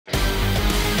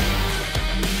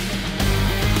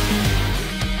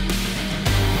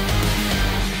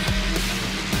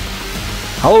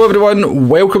Hello everyone,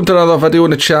 welcome to another video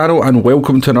on the channel and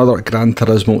welcome to another Gran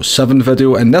Turismo 7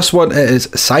 video. In this one it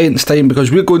is science time because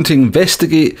we're going to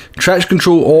investigate traction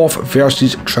control off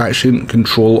versus traction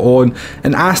control on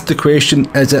and ask the question,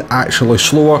 is it actually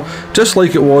slower? Just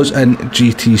like it was in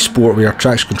GT Sport where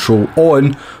traction control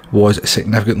on was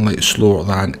significantly slower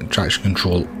than traction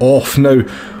control off. Now,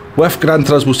 with Gran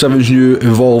Turismo 7's new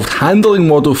evolved handling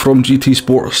model from GT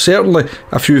Sport, certainly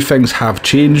a few things have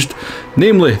changed.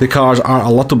 Namely, the cars are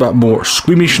a little bit more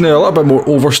squeamish now, a little bit more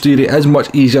oversteer. It is much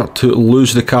easier to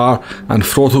lose the car, and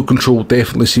throttle control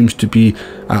definitely seems to be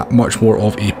much more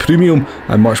of a premium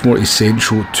and much more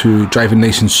essential to driving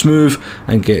nice and smooth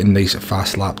and getting nice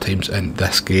fast lap times in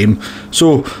this game.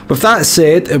 So with that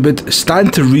said, it would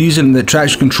stand to reason that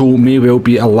traction control may well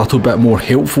be a little bit more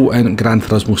helpful in Gran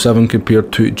Turismo 7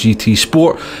 compared to GT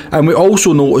Sport. And we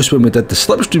also noticed when we did the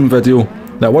slipstream video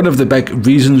that one of the big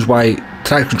reasons why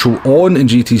traction control on in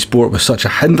GT Sport was such a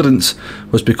hindrance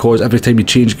was because every time you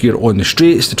change gear on the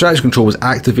straights, the traction control was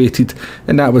activated,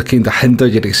 and that would kind of hinder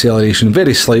your acceleration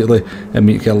very slightly and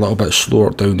make you a little bit slower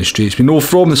down the straights. We know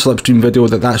from the slipstream video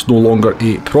that that's no longer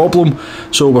a problem.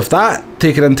 So with that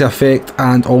taken into effect,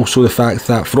 and also the fact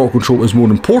that throttle control is more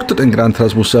important in Gran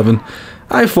Turismo 7,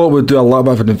 I thought we'd do a little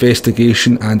bit of an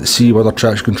investigation and see whether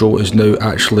traction control is now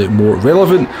actually more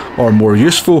relevant or more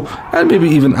useful, and maybe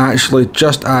even actually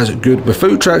just as good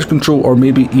without traction control, or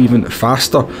maybe even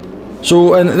faster.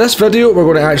 So in this video we're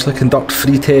going to actually conduct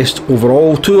 3 tests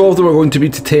overall. 2 of them are going to be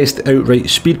to test the outright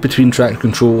speed between traction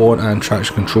control on and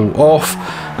traction control off,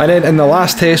 and then in the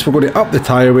last test we're going to up the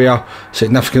tyre wear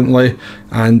significantly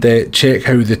and check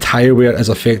how the tyre wear is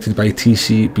affected by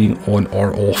TC being on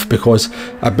or off, because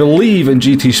I believe in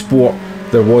GT Sport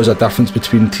there was a difference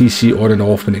between TC on and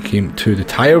off when it came to the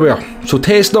tyre wear. So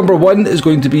test number 1 is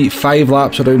going to be 5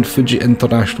 laps around Fuji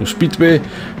International Speedway.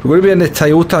 We're going to be in the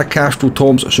Toyota Castrol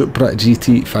Toms Supra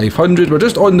GT 500. We're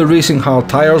just on the racing hard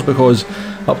tyres because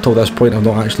up till this point I've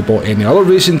not actually bought any other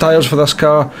racing tyres for this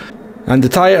car, and the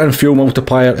tyre and fuel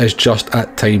multiplier is just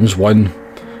at ×1.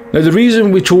 Now the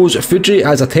reason we chose Fuji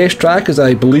as a test track is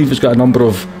I believe it's got a number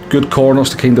of good corners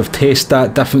to kind of test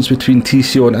that difference between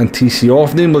TC on and TC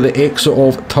off, namely the exit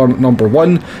of turn number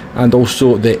 1 and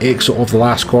also the exit of the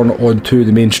last corner onto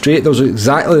the main straight. Those are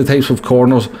exactly the types of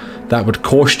corners that would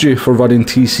cost you for running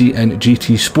TC in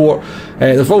GT Sport.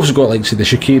 They've also got, like, say, the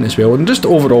chicane as well, and just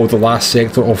overall the last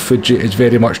sector of Fuji is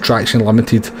very much traction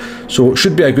limited, so it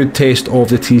should be a good test of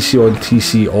the TC on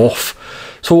TC off.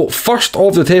 So first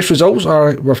of the test results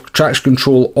are with traction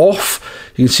control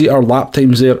off. You can see our lap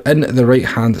times there in the right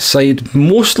hand side,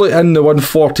 mostly in the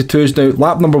 142s. Now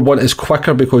lap number 1 is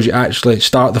quicker because you actually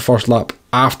start the first lap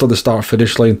after the start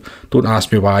finish line, don't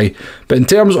ask me why. But in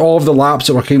terms of the laps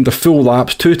that were kind of full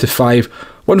laps, 2 to 5,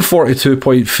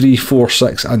 142.3, 4,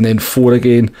 6 and then 4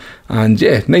 again, and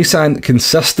yeah, nice and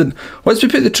consistent. Once we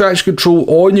put the traction control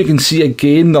on, you can see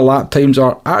again the lap times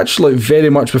are actually very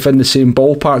much within the same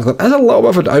ballpark. There is a little bit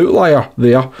of an outlier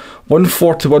there,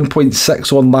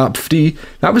 141.6 on lap 3.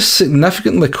 That was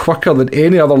significantly quicker than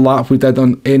any other lap we did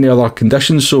on any other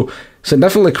conditions, so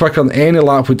significantly quicker than any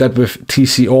lap we did with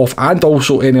TC off, and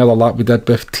also any other lap we did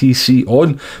with TC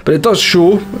on. But it does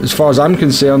show, as far as I'm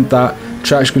concerned, that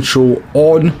traction control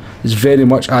on is very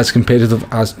much as competitive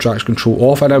as traction control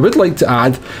off. And I would like to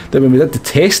add that when we did the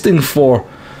testing for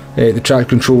the traction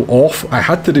control off, I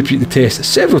had to repeat the test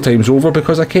several times over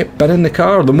because I kept binning the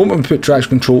car. The moment we put traction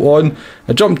control on,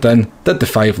 I jumped in, did the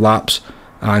 5 laps,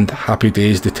 and happy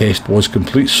days, the test was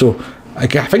complete. So I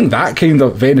think that kind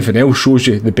of, if anything else, shows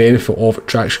you the benefit of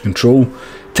traction control.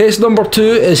 Test number 2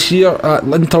 is here at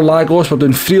Interlagos. We're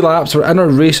doing 3 laps. We're in our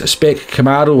race spec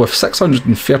Camaro with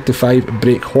 635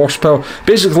 brake horsepower.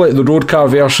 Basically the road car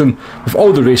version with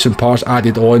all the racing parts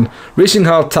added on. Racing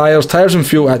hard tyres, tyres and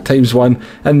fuel at ×1,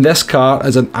 and this car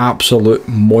is an absolute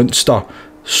monster.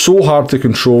 So hard to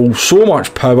control, so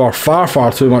much power,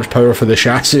 far too much power for the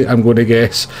chassis, I'm going to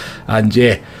guess. And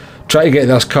yeah, try to get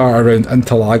this car around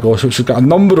Interlagos, which has got a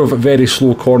number of very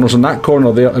slow corners, and that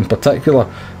corner there in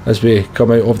particular, as we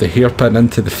come out of the hairpin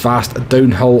into the fast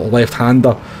downhill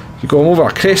left-hander. You go over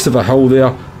a crest of a hill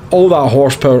there, all that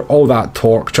horsepower, all that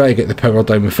torque, try to get the power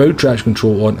down without traction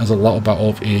control on is a little bit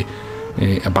of a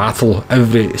battle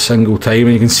every single time.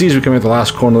 And you can see as we come out the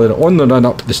last corner there, on the run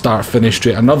up the start-finish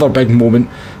straight, another big moment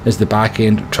as the back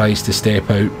end tries to step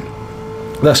out.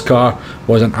 This car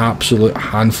was an absolute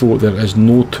handful, there is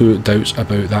no 2 doubts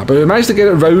about that. But we managed to get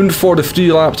it round for the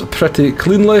 3 laps pretty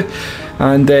cleanly,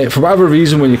 and for whatever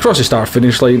reason when you cross the start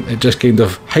finish line it just kind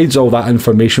of hides all that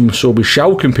information, so we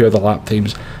shall compare the lap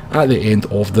times at the end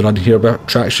of the run here with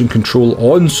traction control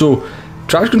on. So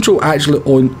traction control actually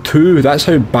on 2. That's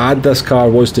how bad this car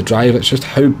was to drive. It's just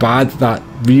how bad that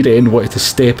rear end wanted to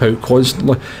step out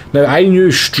constantly. Now, I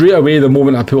knew straight away the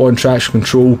moment I put on traction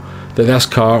control that this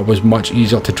car was much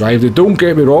easier to drive. Now, don't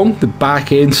get me wrong, the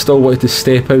back end still wanted to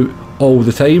step out all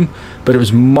the time, but it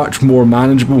was much more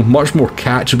manageable, much more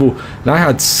catchable, and I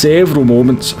had several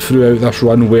moments throughout this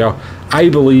run where I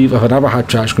believe if I never had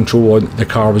traction control on, the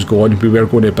car was gone, we were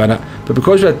going to bin it. But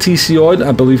because we had TC on,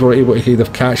 I believe we were able to kind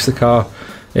of catch the car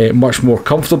much more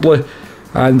comfortably.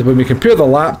 And when we compare the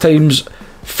lap times,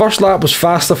 first lap was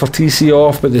faster for TC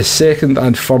off, but the second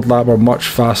and third lap were much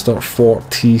faster for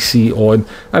TC on,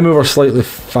 and we were slightly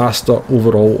faster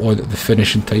overall on the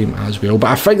finishing time as well.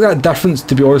 But I think that difference,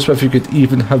 to be honest with you, could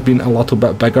even have been a little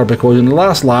bit bigger, because in the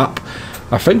last lap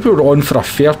I think we were on for a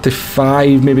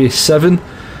 35, maybe 7,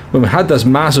 when we had this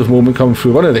massive moment coming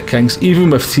through one of the kinks, even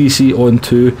with TC on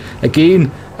 2. Again,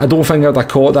 I don't think I'd have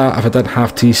caught that if I didn't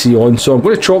have TC on, so I'm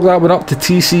going to chalk that one up to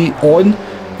TC on.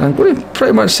 I'm going to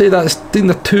pretty much say that's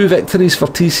the 2 victories for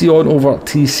TC on over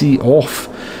TC off.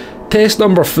 Test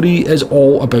number 3 is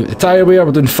all about the tyre wear.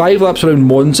 We're doing 5 laps around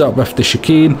Monza with the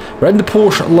chicane. We're in the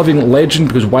Porsche Living Legend,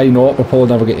 because why not? We'll probably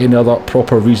never get any other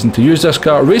proper reason to use this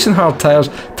car. Racing hard tyres,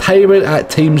 tyre wear at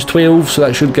times 12, so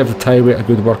that should give the tyre wear a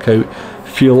good workout.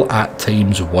 Fuel at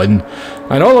times 1.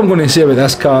 And all I'm going to say about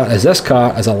this car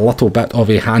is a little bit of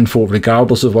a handful,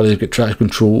 regardless of whether you've got traction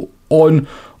control on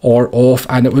or off,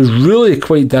 and it was really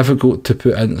quite difficult to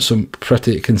put in some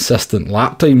pretty consistent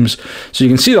lap times. So you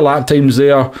can see the lap times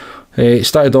there. It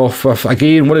started off with,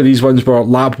 again, one of these ones where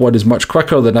lap 1 is much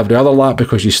quicker than every other lap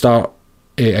because you start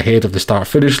ahead of the start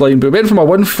finish line, but it went from a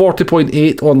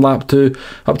 140.8 on lap 2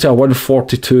 up to a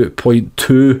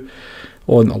 142.2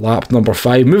 on lap number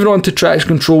 5. Moving on to traction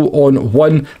control on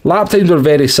 1. Lap times were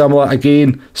very similar.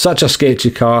 Again, such a sketchy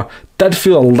car. Did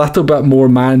feel a little bit more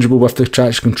manageable with the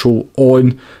traction control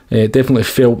on. Definitely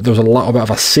felt there was a little bit of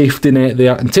a safety net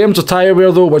there. In terms of tyre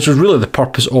wear though, which was really the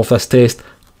purpose of this test,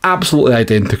 absolutely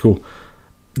identical.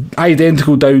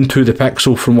 Identical down to the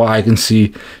pixel from what I can see.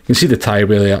 You can see the tyre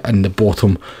wear there in the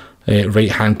bottom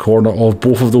right hand corner of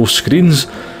both of those screens.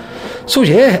 So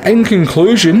yeah, in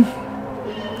conclusion,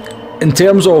 in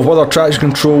terms of whether traction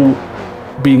control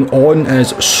being on is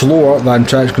slower than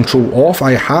traction control off,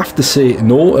 I have to say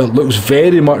no. It looks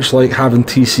very much like having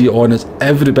TC on is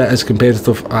every bit as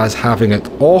competitive as having it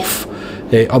off.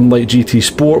 Unlike GT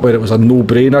Sport, where it was a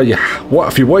no-brainer.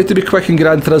 If you wanted to be quick in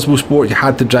Gran Turismo Sport, you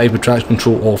had to drive with traction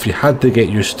control off. You had to get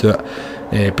used to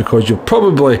it, because you're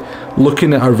probably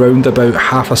looking at around about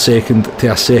half a second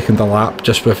to a second a lap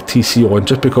just with TC on,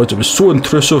 just because it was so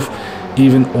intrusive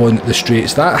even on the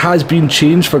straights. That has been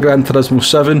changed for Gran Turismo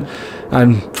 7,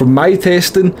 and from my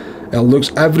testing, it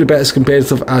looks every bit as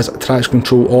competitive as traction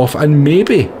control off, and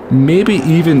maybe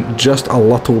even just a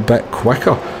little bit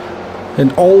quicker. In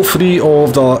all 3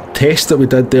 of the tests that we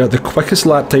did there, the quickest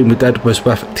lap time we did was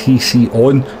with TC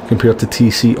on compared to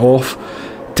TC off.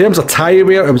 In terms of tyre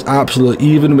wear, it was absolutely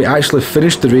even. We actually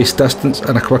finished the race distance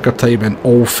in a quicker time in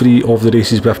all 3 of the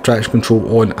races with traction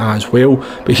control on as well.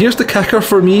 But here's the kicker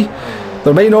for me.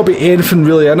 There might not be anything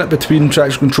really in it between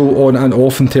traction control on and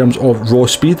off in terms of raw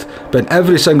speed, but in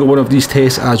every single one of these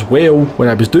tests as well, when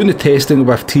I was doing the testing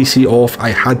with TC off,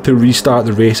 I had to restart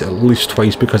the race at least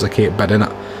twice because I kept bidding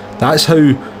it. That's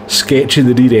how sketchy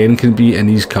the rear end can be in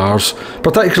these cars,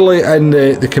 particularly in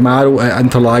the Camaro at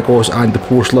Interlagos and the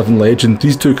Porsche Living Legend.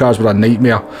 These 2 cars were a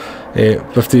nightmare.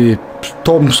 With the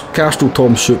Castrol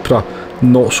Tom Supra,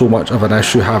 not so much of an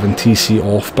issue having TC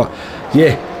off. But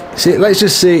yeah, let's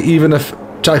just say even if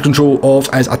traction control off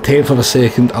is a tenth of a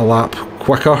second a lap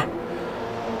quicker,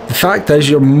 the fact is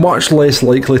you're much less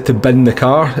likely to bin the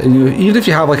car. And even if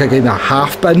you have like a kind of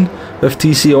half bin with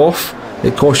TC off,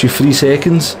 it costs you 3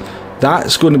 seconds.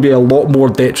 That's going to be a lot more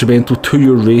detrimental to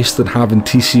your race than having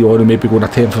TC on and maybe going a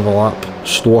tenth of a lap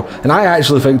slower. And I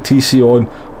actually think TC on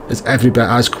is every bit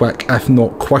as quick, if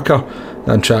not quicker,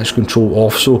 than traction control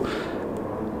off. So,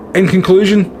 in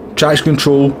conclusion, traction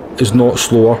control is not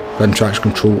slower than traction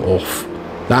control off.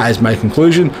 That is my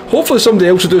conclusion. Hopefully somebody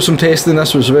else will do some testing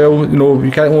this as well. You know,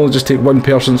 you can't only just take one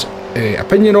person's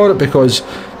opinion on it, because,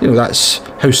 you know, that's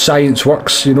how science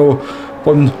works, you know.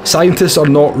 When scientists are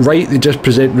not right, they just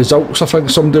present results, I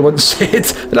think somebody once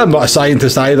said. And I'm not a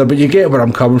scientist either, but you get where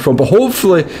I'm coming from. But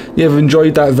hopefully you've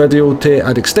enjoyed that video to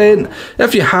an extent.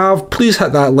 If you have, please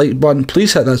hit that like button,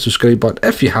 please hit that subscribe button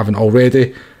if you haven't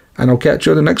already, and I'll catch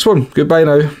you on the next one. Goodbye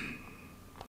now.